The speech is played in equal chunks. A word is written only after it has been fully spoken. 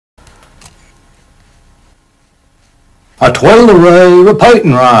A 12-array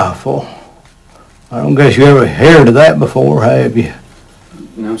repeating rifle. I don't guess you ever heard of that before, have you?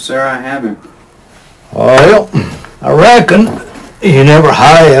 No, sir, I haven't. Well, I reckon you never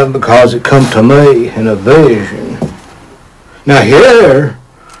have because it come to me in a vision. Now here,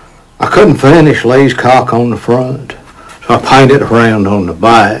 I couldn't finish Lee's cock on the front, so I painted it around on the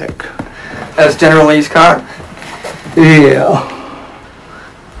back. That's General Lee's cock? Yeah.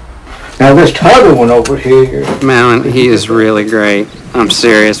 Now this other one over here. Man, he is really great. I'm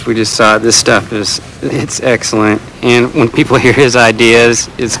serious. We just saw it. This stuff it's excellent. And when people hear his ideas,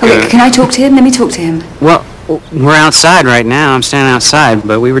 it's good. Okay, can I talk to him? Let me talk to him. Well, we're outside right now. I'm standing outside,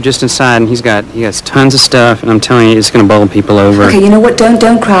 but we were just inside, and he has tons of stuff, and I'm telling you, it's going to bowl people over. Okay, you know what?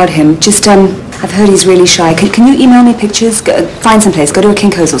 Don't crowd him. Just, I've heard he's really shy. Can you email me pictures? Find some place. Go to a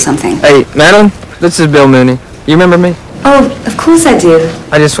Kinko's or something. Hey, Madeleine, this is Bill Mooney. You remember me? Oh, of course I do.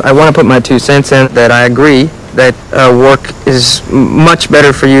 I want to put my 2 cents in that I agree that work is much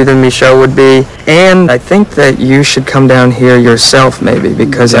better for you than Michaud would be, and I think that you should come down here yourself maybe,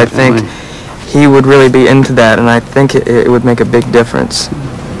 because Definitely. I think he would really be into that, and I think it would make a big difference.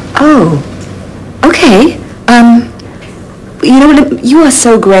 Oh, okay. You know what? You are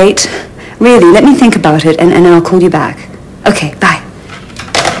so great. Really, let me think about it, and I'll call you back. Okay, bye.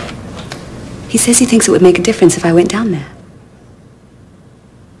 He says he thinks it would make a difference if I went down there.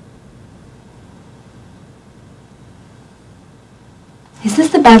 Is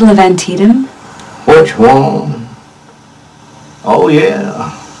this the Battle of Antietam? Which one? Oh,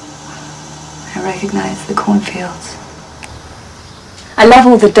 yeah. I recognize the cornfields. I love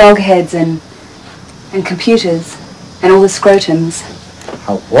all the dog heads and computers and all the scrotums.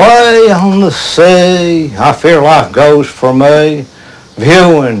 Away on the sea, I fear life goes for me,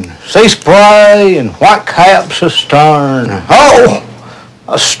 viewing sea spray and white caps astern. Oh,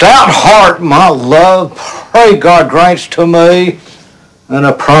 a stout heart, my love, pray God grants to me, and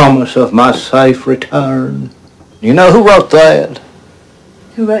a promise of my safe return. You know who wrote that?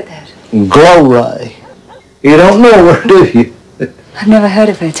 Who wrote that? Glory. You don't know her, do you? I've never heard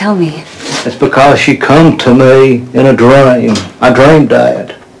of her. Tell me. It's because she come to me in a dream. I dreamed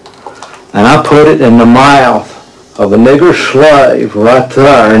that. And I put it in the mouth of a nigger slave right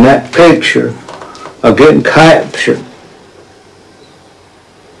there in that picture of getting captured.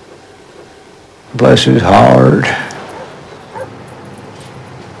 Bless his heart.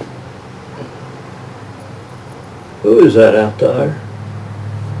 Who is that out there?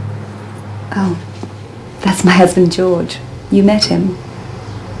 Oh, that's my husband, George. You met him.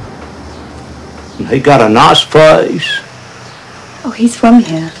 He got a nice face. Oh, he's from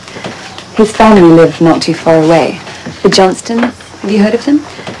here. His family live not too far away. The Johnstons. Have you heard of them?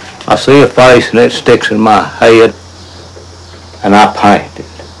 I see a face and it sticks in my head, and I paint it.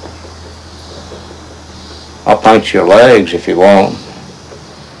 I'll paint your legs if you want.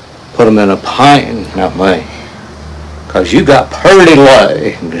 Put them in a painting, not me. 'Cause you got pretty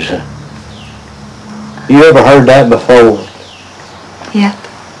legs. You ever heard that before? Yep.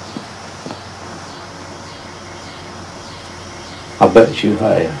 I bet you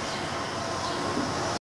have.